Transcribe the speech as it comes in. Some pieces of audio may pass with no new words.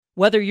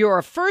Whether you're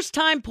a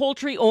first-time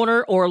poultry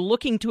owner or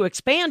looking to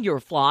expand your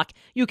flock,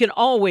 you can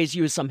always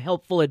use some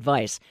helpful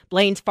advice.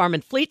 Blaine's Farm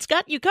and Fleet's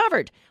got you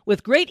covered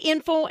with great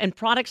info and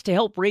products to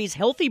help raise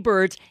healthy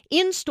birds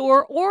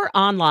in-store or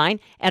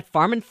online at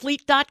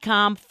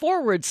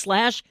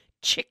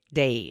farmandfleet.com/chick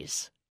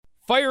days.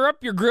 Fire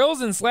up your grills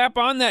and slap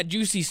on that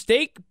juicy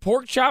steak,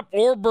 pork chop,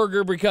 or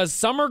burger because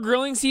summer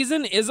grilling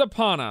season is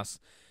upon us.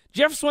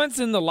 Jeff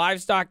Swenson, the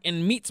livestock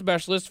and meat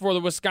specialist for the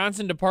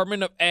Wisconsin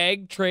Department of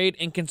Ag, Trade,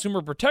 and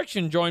Consumer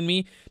Protection, joined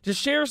me to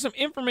share some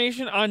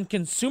information on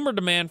consumer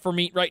demand for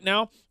meat right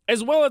now,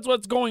 as well as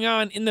what's going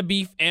on in the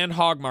beef and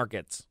hog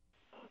markets.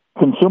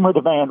 Consumer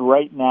demand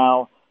right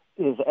now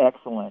is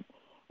excellent.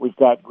 We've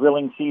got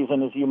grilling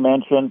season, as you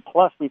mentioned,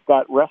 plus we've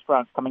got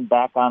restaurants coming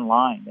back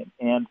online.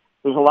 And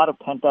there's a lot of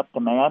pent-up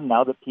demand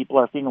now that people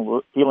are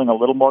feeling a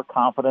little more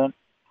confident.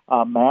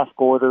 Mask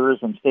orders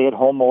and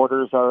stay-at-home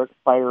orders are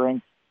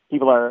expiring.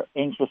 People are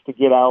anxious to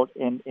get out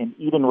and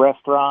eat in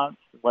restaurants,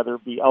 whether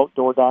it be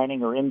outdoor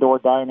dining or indoor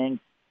dining,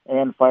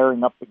 and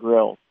firing up the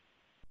grill.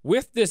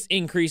 With this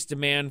increased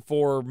demand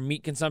for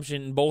meat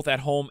consumption both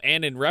at home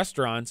and in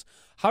restaurants,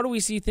 how do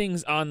we see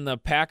things on the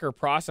packer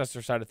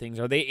processor side of things?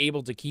 Are they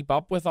able to keep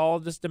up with all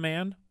of this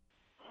demand?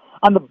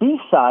 On the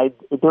beef side,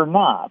 they're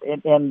not.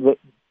 And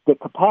the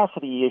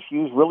capacity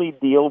issues really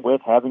deal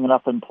with having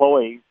enough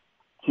employees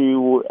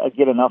to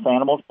get enough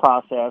animals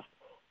processed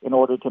in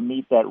order to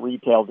meet that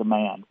retail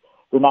demand.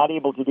 They're not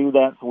able to do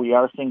that, so we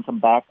are seeing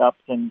some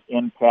backups in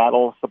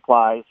cattle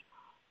supplies,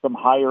 some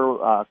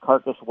higher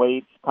carcass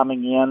weights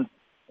coming in,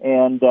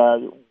 and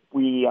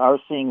we are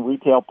seeing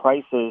retail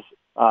prices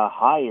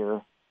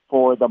higher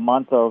for the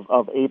month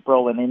of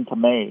April and into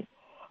May.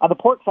 On the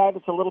pork side,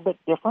 it's a little bit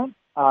different.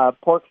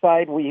 Pork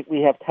side, we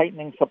have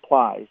tightening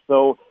supplies,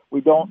 so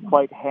we don't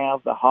quite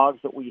have the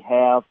hogs that we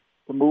have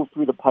to move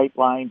through the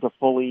pipeline to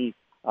fully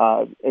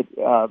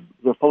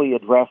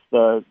address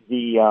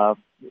the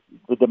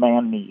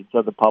demand needs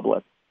of the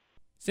public.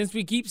 Since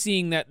we keep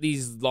seeing that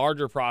these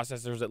larger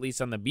processors, at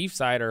least on the beef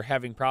side, are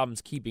having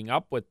problems keeping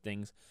up with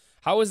things,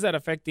 how is that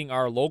affecting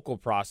our local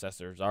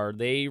processors? Are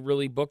they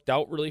really booked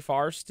out really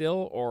far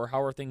still, or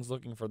how are things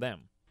looking for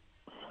them?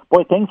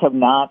 Boy, things have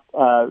not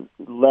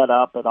let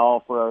up at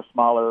all for our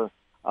smaller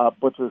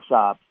butcher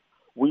shops.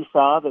 We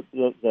saw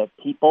that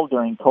people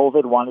during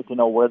COVID wanted to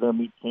know where their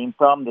meat came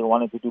from. They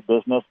wanted to do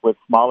business with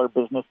smaller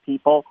business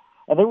people,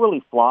 and they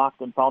really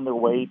flocked and found their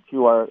way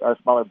to our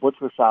smaller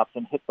butcher shops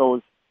and hit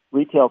those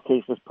retail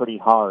cases pretty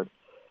hard.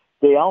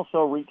 They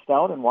also reached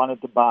out and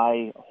wanted to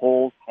buy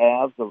whole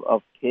halves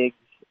of pigs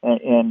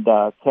and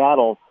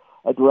cattle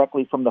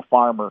directly from the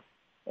farmer.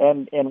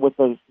 And with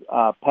those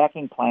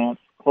packing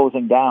plants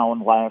closing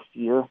down last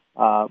year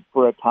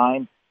for a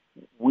time,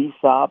 we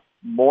saw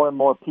more and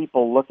more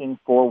people looking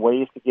for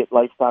ways to get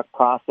livestock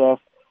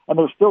processed, and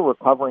they're still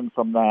recovering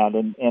from that,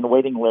 and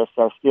waiting lists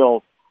are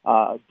still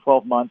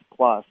 12 months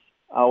plus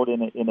out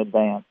in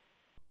advance.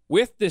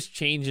 With this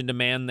change in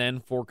demand then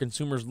for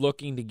consumers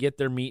looking to get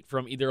their meat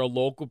from either a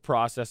local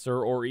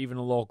processor or even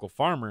a local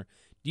farmer,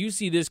 do you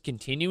see this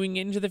continuing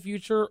into the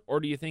future, or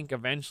do you think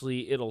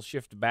eventually it'll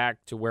shift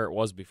back to where it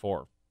was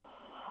before?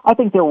 I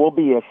think there will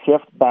be a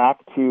shift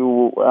back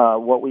to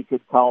what we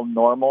could call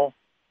normal,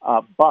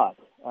 but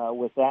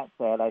with that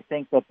said, I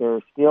think that there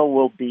still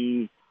will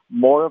be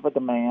more of a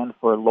demand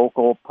for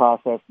local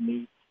processed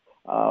meats,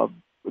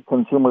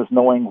 consumers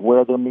knowing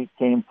where their meat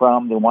came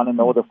from. They want to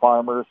know the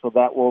farmers, so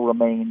that will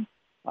remain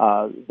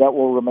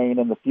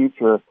in the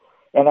future.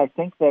 And I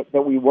think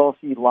that we will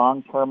see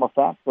long-term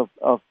effects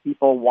of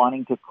people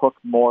wanting to cook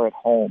more at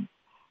home.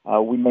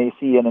 We may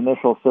see an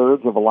initial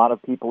surge of a lot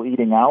of people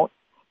eating out,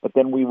 but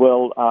then we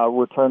will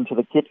return to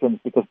the kitchens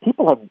because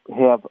people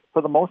have,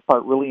 for the most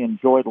part, really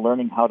enjoyed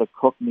learning how to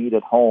cook meat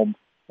at home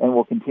and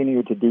will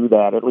continue to do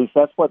that. At least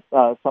that's what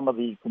some of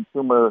the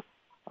consumer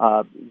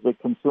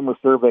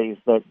surveys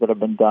that have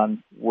been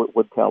done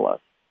would tell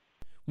us.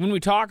 When we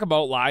talk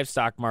about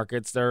livestock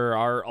markets, there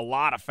are a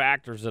lot of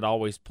factors that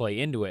always play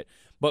into it.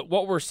 But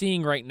what we're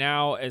seeing right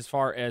now as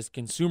far as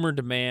consumer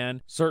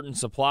demand, certain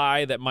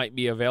supply that might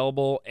be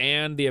available,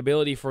 and the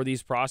ability for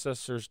these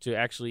processors to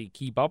actually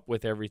keep up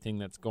with everything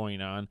that's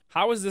going on,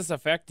 how is this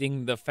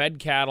affecting the fed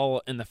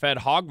cattle and the fed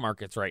hog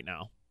markets right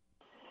now?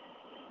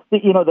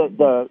 You know,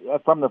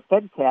 from the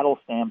fed cattle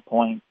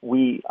standpoint,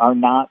 we are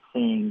not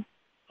seeing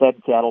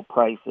fed cattle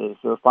prices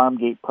or farm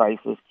gate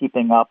prices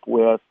keeping up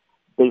with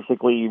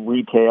basically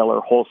retail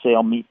or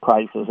wholesale meat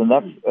prices, and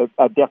that's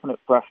a definite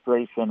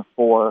frustration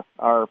for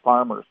our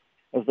farmers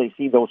as they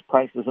see those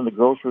prices in the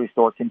grocery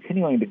store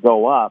continuing to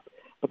go up,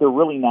 but they're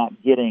really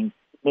not getting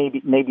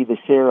maybe the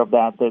share of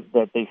that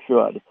they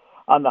should.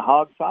 On the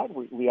hog side,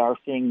 we are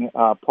seeing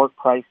pork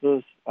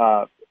prices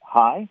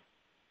high,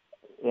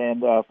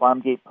 and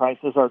farm gate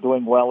prices are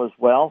doing well as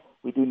well.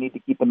 We do need to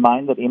keep in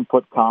mind that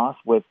input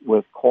costs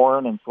with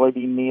corn and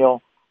soybean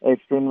meal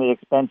extremely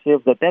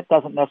expensive, that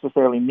doesn't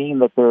necessarily mean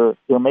that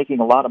they're making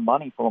a lot of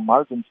money from a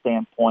margin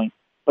standpoint,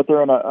 but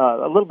they're in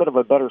a little bit of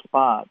a better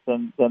spot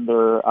than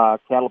their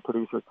cattle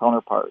producer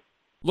counterparts.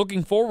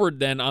 Looking forward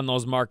then on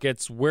those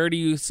markets, where do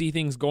you see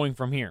things going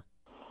from here?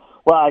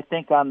 Well, I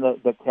think on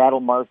the cattle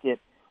market,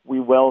 we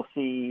will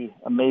see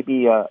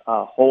maybe a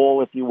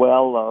hole, if you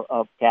will,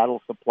 of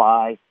cattle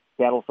supply.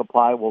 Cattle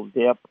supply will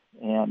dip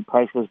and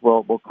prices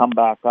will come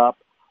back up.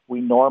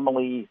 We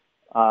normally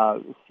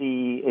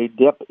see a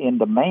dip in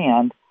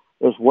demand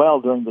as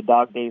well during the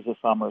dog days of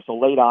summer. So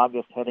late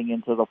August heading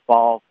into the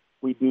fall,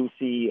 we do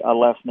see a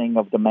lessening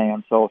of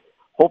demand. So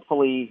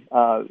hopefully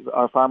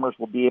our farmers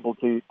will be able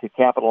to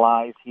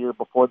capitalize here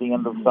before the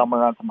end of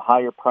summer on some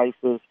higher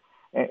prices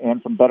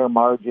and some better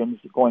margins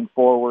going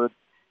forward.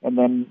 And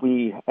then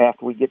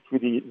after we get through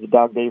the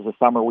dog days of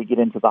summer, we get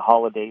into the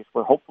holidays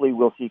where hopefully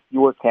we'll see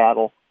fewer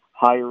cattle,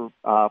 higher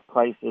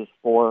prices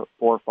for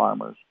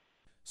farmers.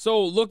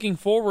 So looking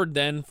forward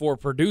then for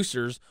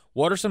producers,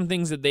 what are some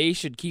things that they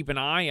should keep an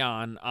eye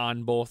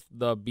on both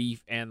the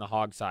beef and the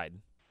hog side?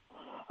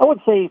 I would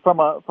say from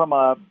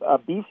a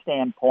beef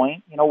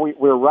standpoint,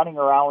 we're running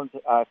around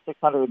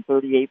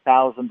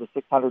 638,000 to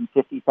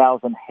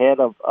 650,000 head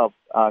of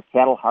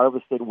cattle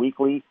harvested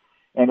weekly.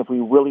 And if we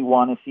really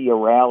want to see a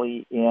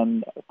rally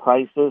in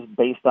prices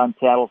based on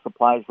cattle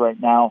supplies right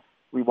now,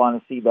 we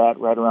want to see that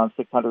right around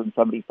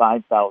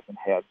 675,000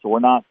 head. So we're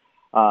not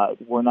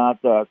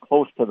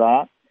close to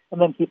that.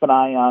 And then keep an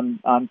eye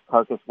on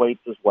carcass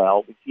weights as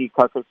well. We see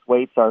carcass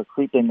weights are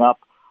creeping up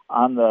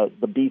on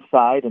the beef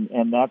side,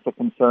 and that's a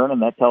concern,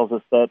 and that tells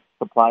us that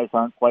supplies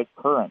aren't quite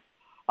current.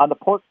 On the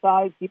pork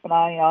side, keep an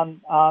eye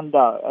on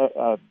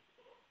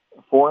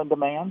foreign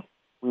demand.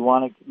 We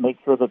want to make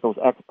sure that those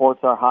exports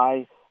are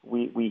high.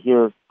 We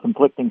hear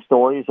conflicting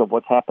stories of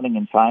what's happening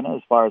in China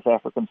as far as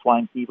African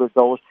swine fever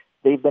goes.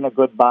 They've been a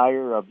good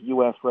buyer of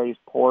U.S.-raised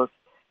pork,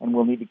 and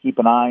we'll need to keep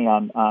an eye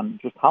on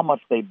just how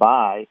much they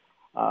buy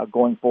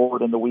going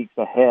forward in the weeks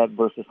ahead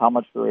versus how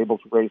much they're able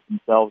to raise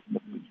themselves in the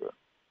future.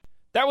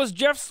 That was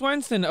Jeff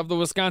Swenson of the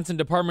Wisconsin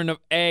Department of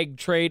Ag,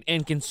 Trade,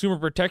 and Consumer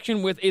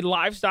Protection with a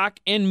livestock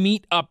and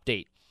meat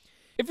update.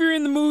 If you're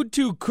in the mood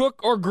to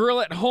cook or grill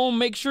at home,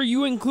 make sure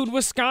you include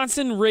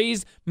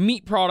Wisconsin-raised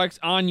meat products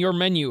on your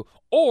menu,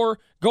 or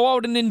go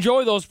out and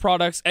enjoy those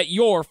products at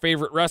your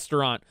favorite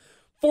restaurant.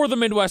 For the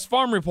Midwest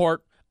Farm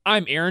Report,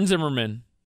 I'm Aaron Zimmerman.